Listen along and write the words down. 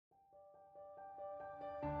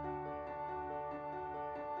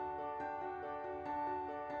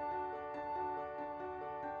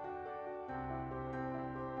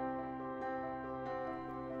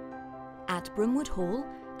At Broomwood Hall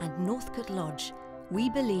and Northcote Lodge, we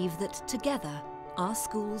believe that together our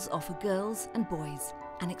schools offer girls and boys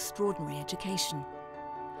an extraordinary education.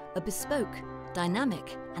 A bespoke,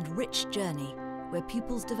 dynamic and rich journey where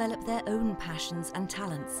pupils develop their own passions and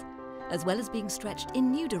talents, as well as being stretched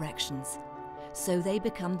in new directions, so they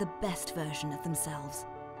become the best version of themselves.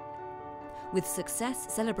 With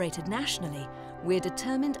success celebrated nationally, we're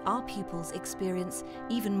determined our pupils experience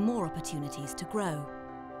even more opportunities to grow.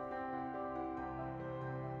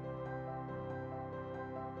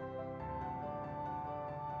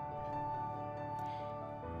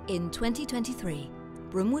 In 2023,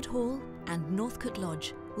 Broomwood Hall and Northcote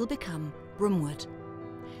Lodge will become Broomwood,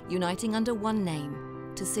 uniting under one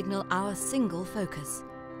name to signal our single focus,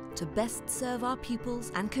 to best serve our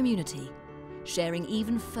pupils and community, sharing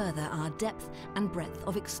even further our depth and breadth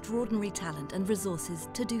of extraordinary talent and resources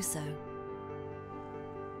to do so.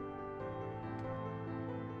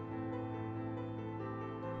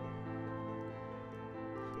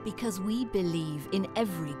 Because we believe in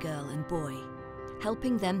every girl and boy,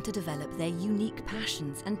 helping them to develop their unique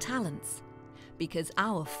passions and talents. Because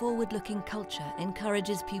our forward-looking culture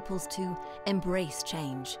encourages pupils to embrace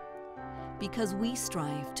change. Because we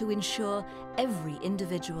strive to ensure every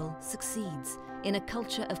individual succeeds in a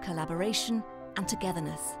culture of collaboration and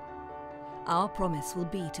togetherness. Our promise will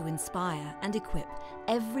be to inspire and equip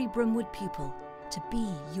every Broomwood pupil to be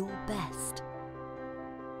your best.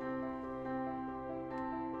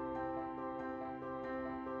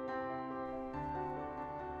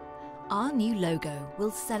 Our new logo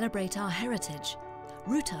will celebrate our heritage,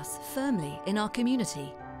 root us firmly in our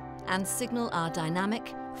community, and signal our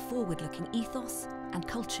dynamic, forward-looking ethos and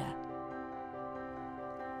culture.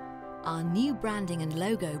 Our new branding and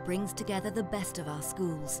logo brings together the best of our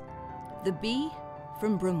schools. The bee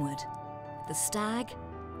from Broomwood, the stag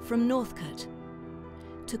from Northcote,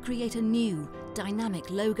 to create a new, dynamic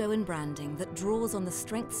logo and branding that draws on the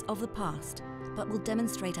strengths of the past, but will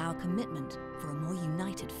demonstrate our commitment for a more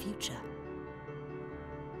united future.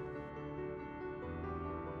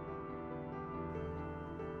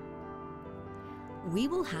 We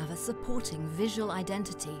will have a supporting visual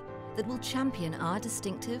identity that will champion our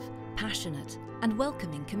distinctive, passionate, and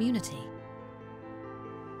welcoming community.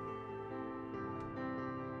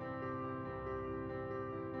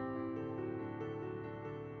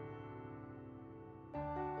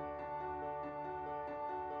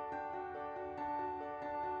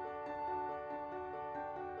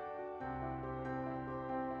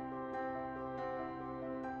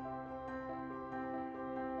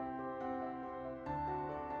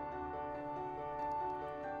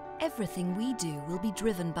 Everything we do will be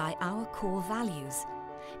driven by our core values,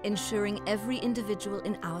 ensuring every individual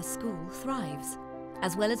in our school thrives,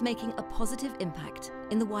 as well as making a positive impact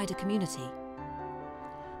in the wider community.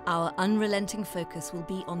 Our unrelenting focus will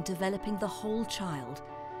be on developing the whole child,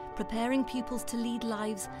 preparing pupils to lead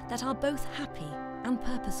lives that are both happy and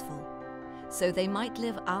purposeful, so they might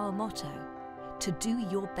live our motto, to do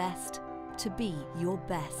your best, to be your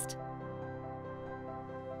best.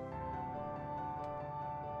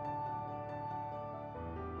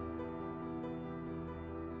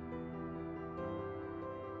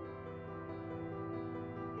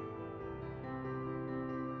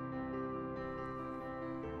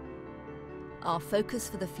 Our focus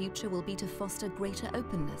for the future will be to foster greater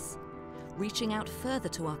openness, reaching out further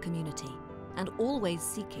to our community and always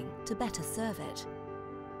seeking to better serve it.